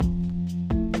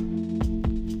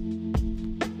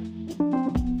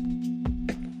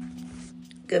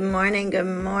Good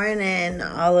morning,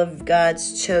 all of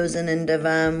God's chosen and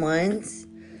divine ones.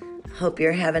 Hope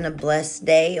you're having a blessed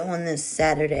day on this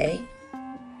Saturday.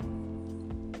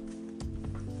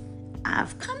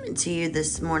 I've come to you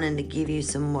this morning to give you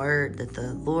some word that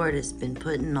the Lord has been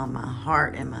putting on my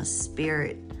heart and my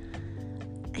spirit.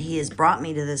 He has brought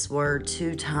me to this word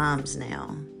 2 times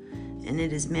now, and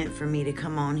it is meant for me to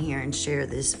come on here and share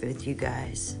this with you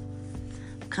guys.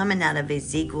 Coming out of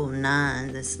Ezekiel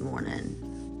 9 this morning.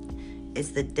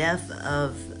 It's the death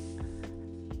of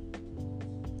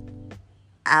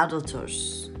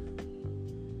idolaters.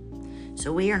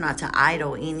 So we are not to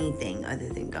idol anything other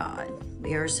than God.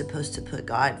 We are supposed to put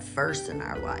God first in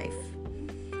our life.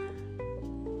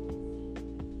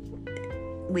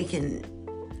 We can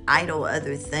idol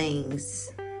other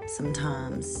things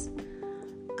sometimes.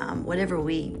 Whatever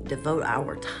we devote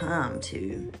our time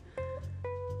to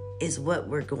is what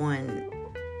we're going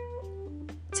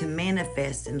to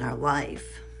manifest in our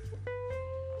life.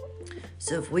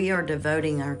 So if we are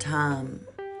devoting our time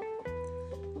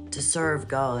to serve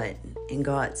God and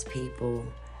God's people,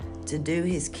 to do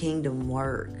His kingdom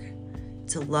work,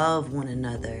 to love one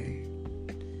another,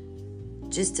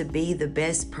 just to be the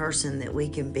best person that we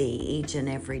can be each and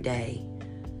every day,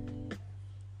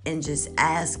 and just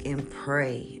ask and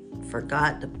pray for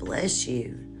God to bless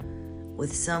you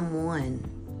with someone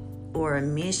or a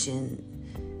mission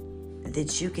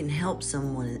that you can help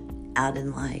someone out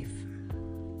in life.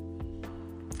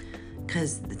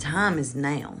 Because the time is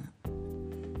now.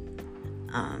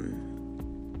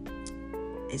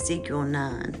 Ezekiel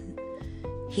 9.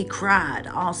 He cried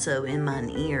also in mine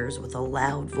ears with a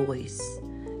loud voice,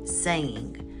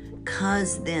 saying,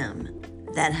 cause them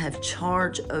that have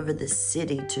charge over the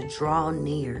city to draw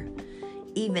near,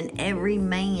 even every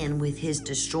man with his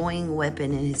destroying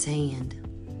weapon in his hand.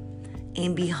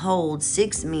 And behold,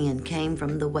 6 men came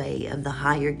from the way of the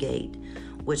higher gate,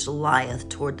 which lieth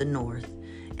toward the north,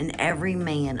 and every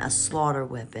man a slaughter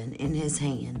weapon in his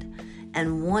hand.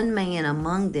 And one man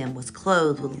among them was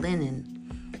clothed with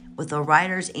linen, with a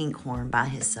writer's inkhorn by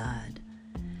his side.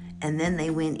 And then they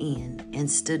went in and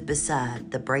stood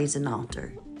beside the brazen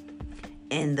altar.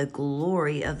 And the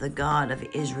glory of the God of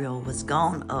Israel was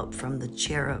gone up from the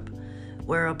cherub,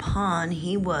 whereupon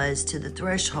he was to the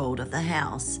threshold of the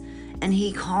house. And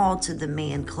he called to the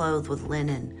man clothed with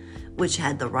linen, which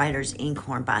had the writer's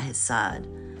inkhorn by his side.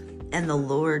 And the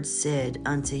Lord said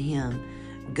unto him,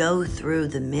 go through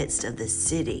the midst of the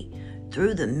city,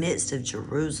 through the midst of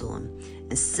Jerusalem,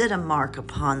 and set a mark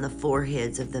upon the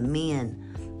foreheads of the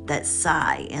men that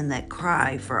sigh and that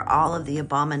cry for all of the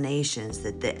abominations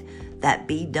that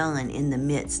be done in the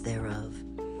midst thereof.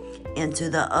 And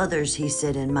to the others he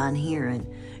said in mine hearing,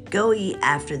 go ye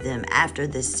after them, after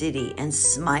the city, and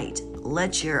smite.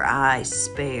 Let your eyes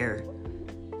spare.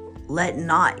 Let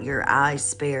not your eyes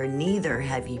spare, neither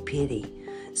have ye pity.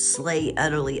 Slay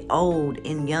utterly old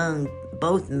and young,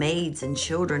 both maids and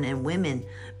children and women,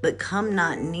 but come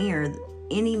not near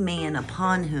any man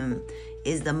upon whom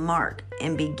is the mark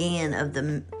and began of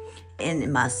them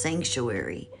in my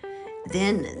sanctuary.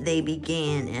 Then they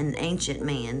began an ancient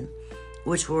man,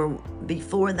 which were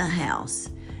before the house.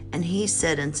 And he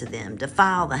said unto them,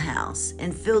 defile the house,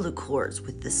 and fill the courts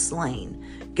with the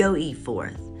slain. Go ye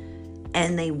forth.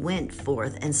 And they went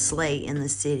forth and slay in the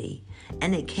city.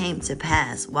 And it came to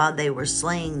pass, while they were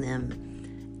slaying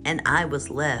them, and I was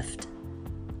left,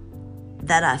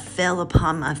 that I fell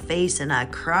upon my face, and I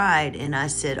cried, and I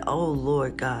said, O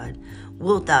Lord God,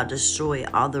 wilt thou destroy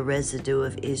all the residue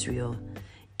of Israel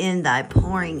in thy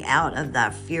pouring out of thy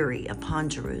fury upon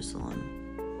Jerusalem?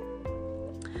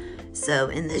 So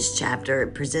in this chapter,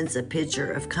 it presents a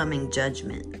picture of coming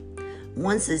judgment.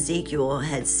 Once Ezekiel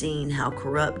had seen how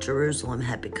corrupt Jerusalem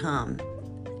had become,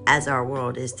 as our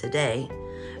world is today,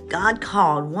 God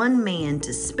called one man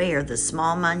to spare the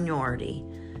small minority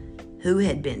who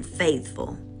had been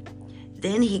faithful.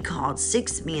 Then he called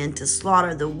 6 men to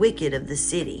slaughter the wicked of the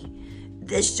city.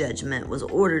 This judgment was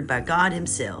ordered by God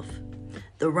himself.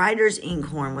 The writer's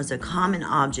inkhorn was a common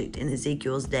object in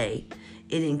Ezekiel's day.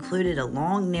 It included a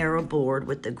long, narrow board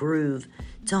with the groove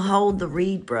to hold the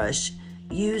reed brush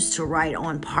used to write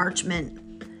on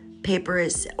parchment,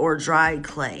 papyrus, or dried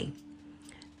clay.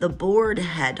 The board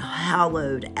had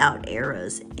hollowed out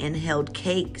arrows and held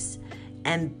cakes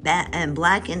and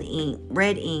blackened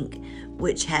red ink,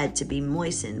 which had to be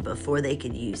moistened before they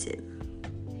could use it.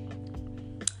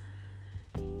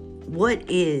 What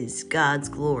is God's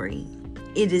glory?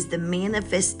 It is the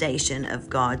manifestation of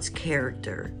God's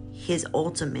character, His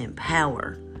ultimate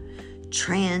power,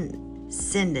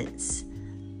 transcendence,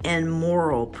 and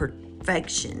moral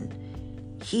perfection.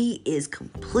 He is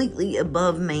completely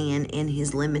above man in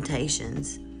his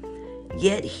limitations.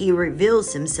 Yet he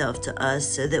reveals himself to us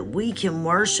so that we can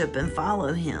worship and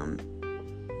follow him.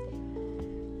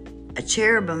 A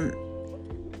cherubim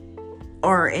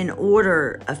are an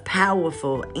order of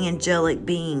powerful angelic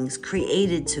beings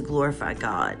created to glorify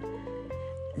God.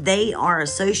 They are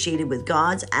associated with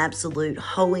God's absolute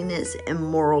holiness and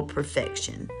moral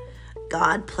perfection.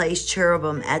 God placed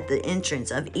cherubim at the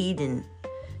entrance of Eden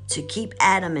to keep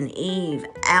Adam and Eve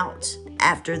out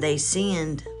after they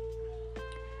sinned.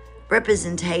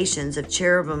 Representations of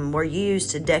cherubim were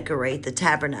used to decorate the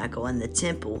tabernacle and the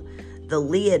temple. The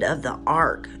lid of the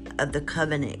Ark of the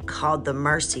Covenant, called the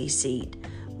mercy seat,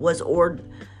 was ornamented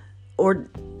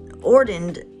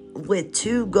with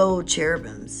 2 gold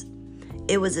cherubims.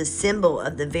 It was a symbol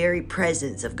of the very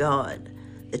presence of God.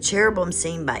 The cherubim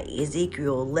seen by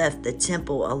Ezekiel left the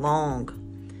temple along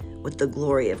with the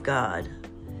glory of God.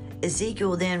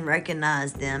 Ezekiel then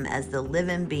recognized them as the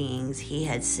living beings he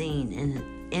had seen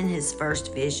in his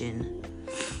first vision.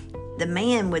 The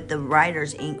man with the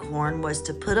writer's inkhorn was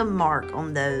to put a mark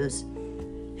on those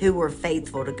who were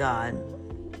faithful to God.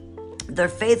 Their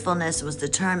faithfulness was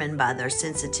determined by their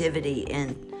sensitivity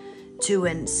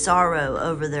and sorrow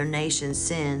over their nation's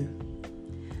sin.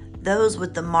 Those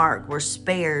with the mark were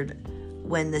spared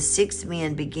when the 6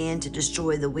 men began to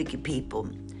destroy the wicked people.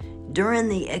 During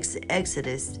the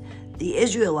Exodus, the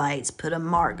Israelites put a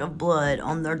mark of blood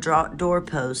on their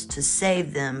doorposts to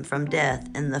save them from death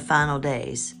in the final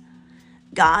days.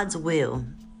 God will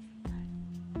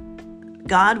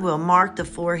mark the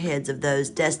foreheads of those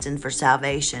destined for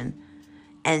salvation,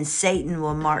 and Satan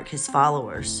will mark his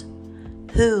followers,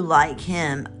 who, like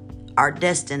him, are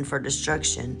destined for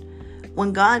destruction.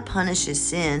 When God punishes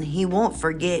sin, he won't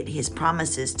forget his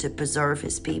promises to preserve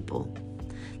his people.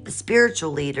 The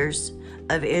spiritual leaders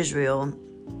of Israel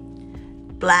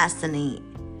blasphemy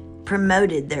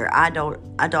promoted their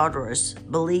idolatrous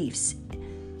beliefs,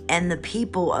 and the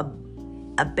people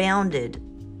abandoned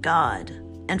God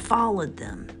and followed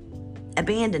them.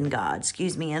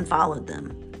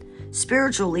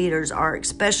 Spiritual leaders are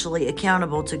especially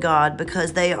accountable to God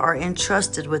because they are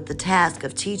entrusted with the task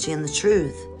of teaching the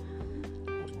truth.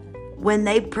 When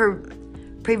they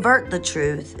pervert the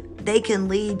truth, they can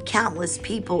lead countless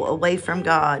people away from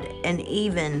God and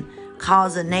even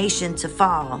cause a nation to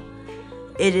fall.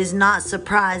 It is not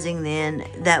surprising then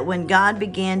that when God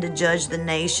began to judge the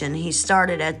nation, he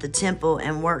started at the temple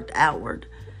and worked outward.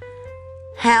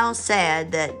 How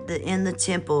sad that in the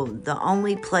temple, the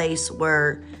only place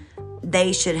where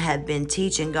they should have been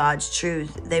teaching God's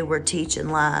truth, they were teaching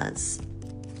lies.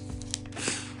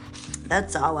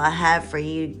 That's all I have for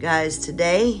you guys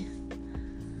today.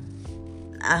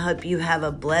 I hope you have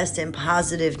a blessed and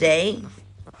positive day.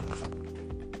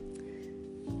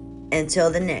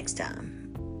 Until the next time.